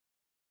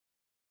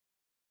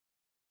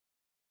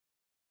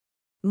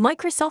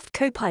Microsoft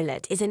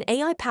Copilot is an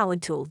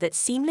AI-powered tool that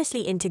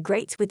seamlessly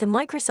integrates with the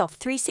Microsoft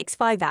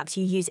 365 apps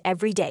you use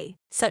every day,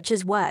 such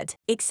as Word,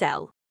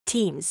 Excel,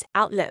 Teams,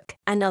 Outlook,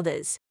 and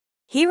others.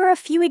 Here are a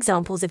few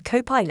examples of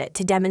Copilot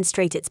to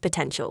demonstrate its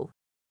potential.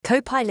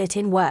 Copilot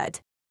in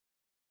Word.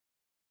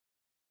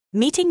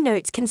 Meeting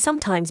notes can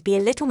sometimes be a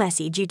little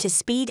messy due to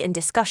speed and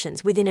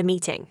discussions within a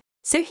meeting.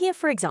 So here,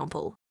 for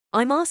example,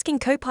 I'm asking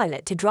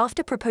Copilot to draft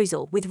a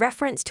proposal with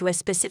reference to a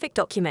specific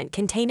document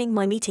containing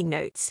my meeting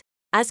notes.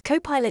 As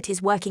Copilot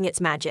is working its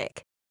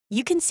magic,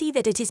 you can see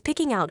that it is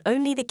picking out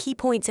only the key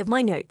points of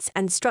my notes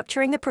and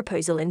structuring the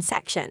proposal in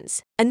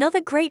sections.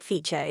 Another great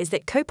feature is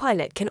that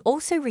Copilot can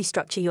also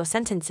restructure your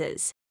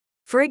sentences.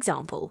 For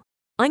example,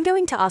 I'm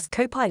going to ask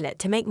Copilot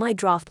to make my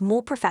draft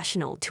more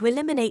professional to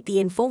eliminate the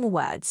informal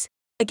words.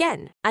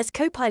 Again, as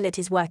Copilot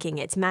is working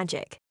its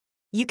magic,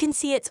 you can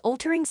see it's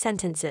altering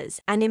sentences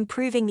and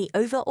improving the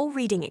overall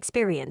reading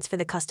experience for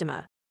the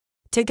customer.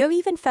 To go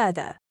even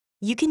further,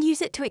 you can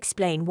use it to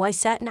explain why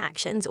certain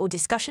actions or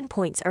discussion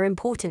points are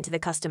important to the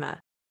customer.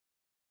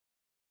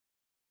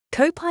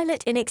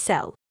 Copilot in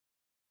Excel.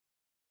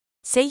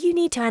 Say you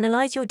need to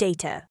analyze your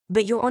data,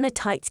 but you're on a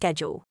tight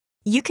schedule.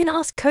 You can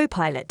ask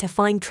Copilot to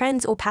find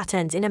trends or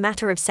patterns in a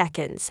matter of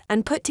seconds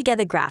and put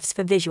together graphs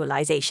for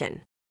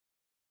visualization.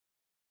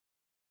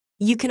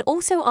 You can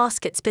also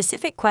ask it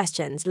specific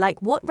questions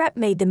like what rep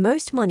made the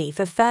most money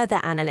for further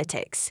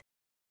analytics.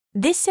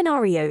 This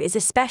scenario is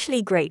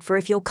especially great for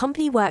if your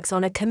company works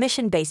on a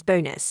commission-based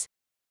bonus.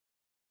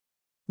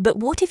 But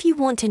what if you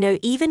want to know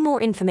even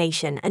more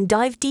information and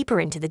dive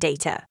deeper into the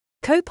data?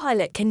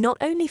 Copilot can not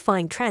only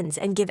find trends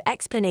and give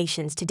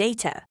explanations to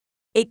data,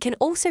 it can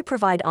also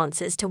provide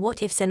answers to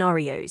what-if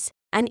scenarios,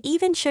 and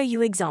even show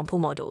you example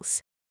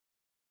models.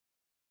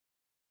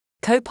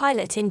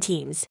 Copilot in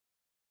Teams.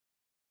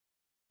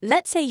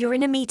 Let's say you're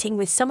in a meeting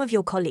with some of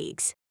your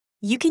colleagues.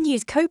 You can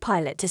use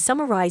Copilot to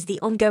summarize the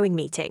ongoing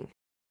meeting.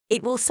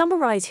 It will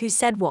summarize who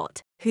said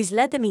what, who's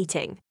led the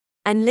meeting,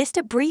 and list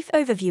a brief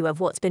overview of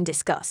what's been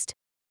discussed.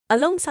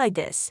 Alongside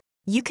this,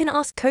 you can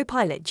ask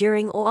Copilot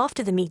during or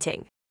after the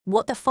meeting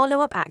what the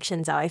follow-up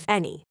actions are, if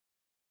any.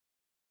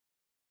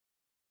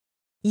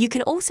 You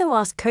can also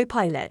ask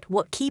Copilot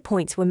what key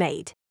points were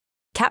made,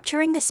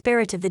 capturing the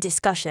spirit of the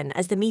discussion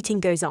as the meeting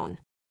goes on.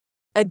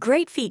 A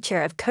great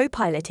feature of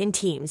Copilot in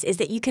Teams is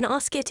that you can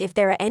ask it if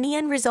there are any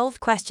unresolved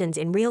questions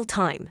in real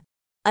time,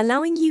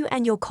 allowing you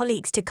and your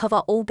colleagues to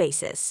cover all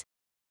bases.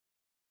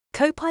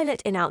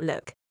 Copilot in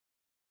Outlook.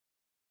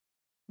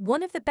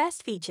 One of the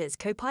best features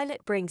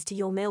Copilot brings to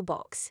your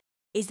mailbox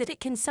is that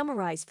it can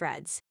summarize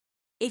threads.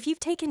 If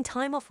you've taken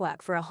time off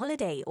work for a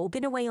holiday or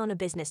been away on a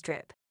business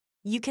trip,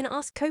 you can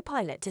ask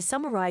Copilot to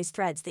summarize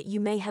threads that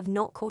you may have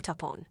not caught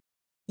up on.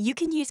 You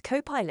can use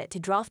Copilot to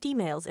draft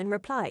emails and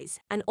replies,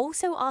 and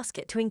also ask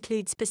it to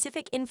include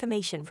specific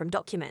information from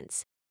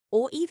documents,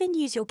 or even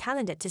use your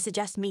calendar to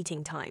suggest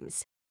meeting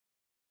times.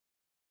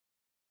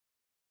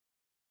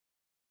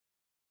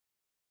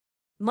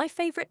 My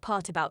favorite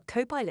part about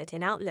Copilot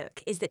in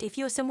Outlook is that if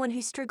you're someone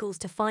who struggles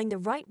to find the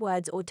right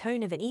words or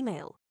tone of an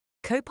email,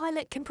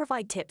 Copilot can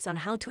provide tips on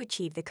how to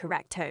achieve the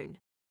correct tone.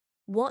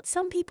 What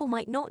some people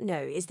might not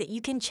know is that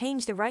you can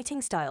change the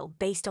writing style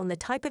based on the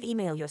type of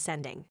email you're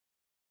sending.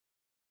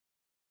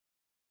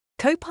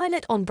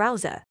 Copilot on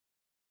browser.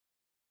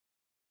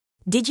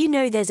 Did you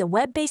know there's a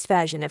web-based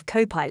version of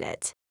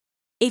Copilot?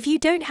 If you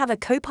don't have a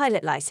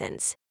Copilot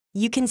license,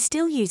 you can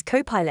still use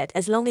Copilot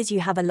as long as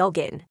you have a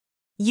login.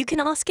 You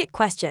can ask it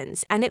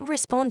questions and it will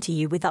respond to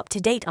you with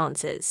up-to-date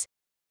answers.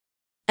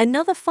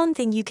 Another fun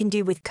thing you can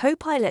do with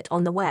Copilot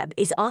on the web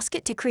is ask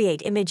it to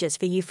create images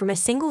for you from a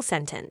single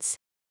sentence.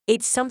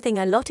 It's something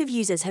a lot of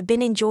users have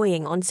been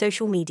enjoying on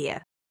social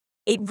media.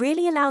 It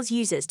really allows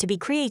users to be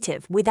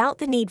creative without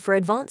the need for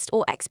advanced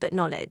or expert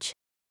knowledge.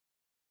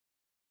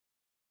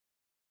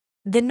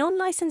 The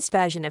non-licensed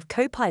version of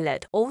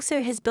Copilot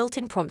also has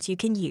built-in prompts you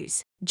can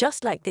use,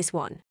 just like this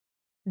one.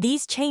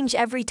 These change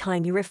every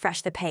time you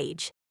refresh the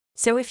page.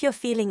 So if you're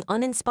feeling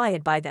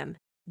uninspired by them,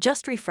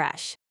 just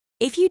refresh.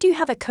 If you do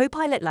have a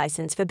Copilot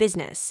license for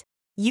business,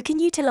 you can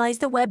utilize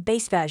the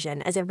web-based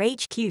version as a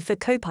HQ for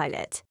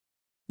Copilot.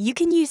 You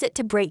can use it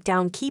to break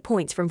down key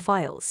points from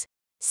files,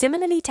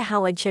 similarly to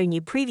how I'd shown you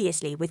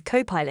previously with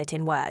Copilot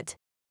in Word.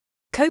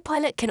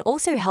 Copilot can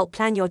also help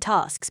plan your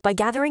tasks by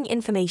gathering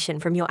information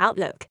from your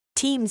Outlook,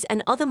 Teams,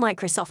 and other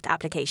Microsoft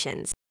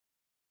applications.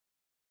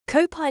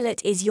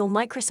 Copilot is your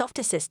Microsoft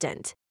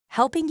assistant,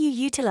 helping you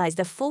utilize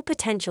the full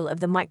potential of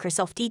the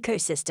Microsoft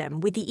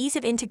ecosystem with the ease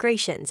of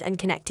integrations and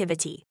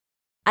connectivity.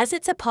 As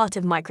it's a part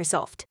of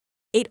Microsoft,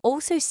 it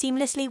also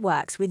seamlessly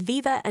works with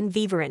Viva and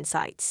Viva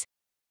Insights.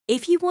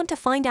 If you want to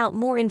find out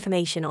more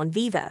information on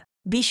Viva,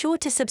 be sure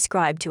to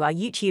subscribe to our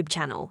YouTube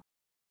channel.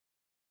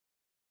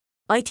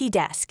 IT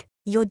Desk,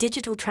 your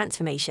digital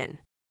transformation.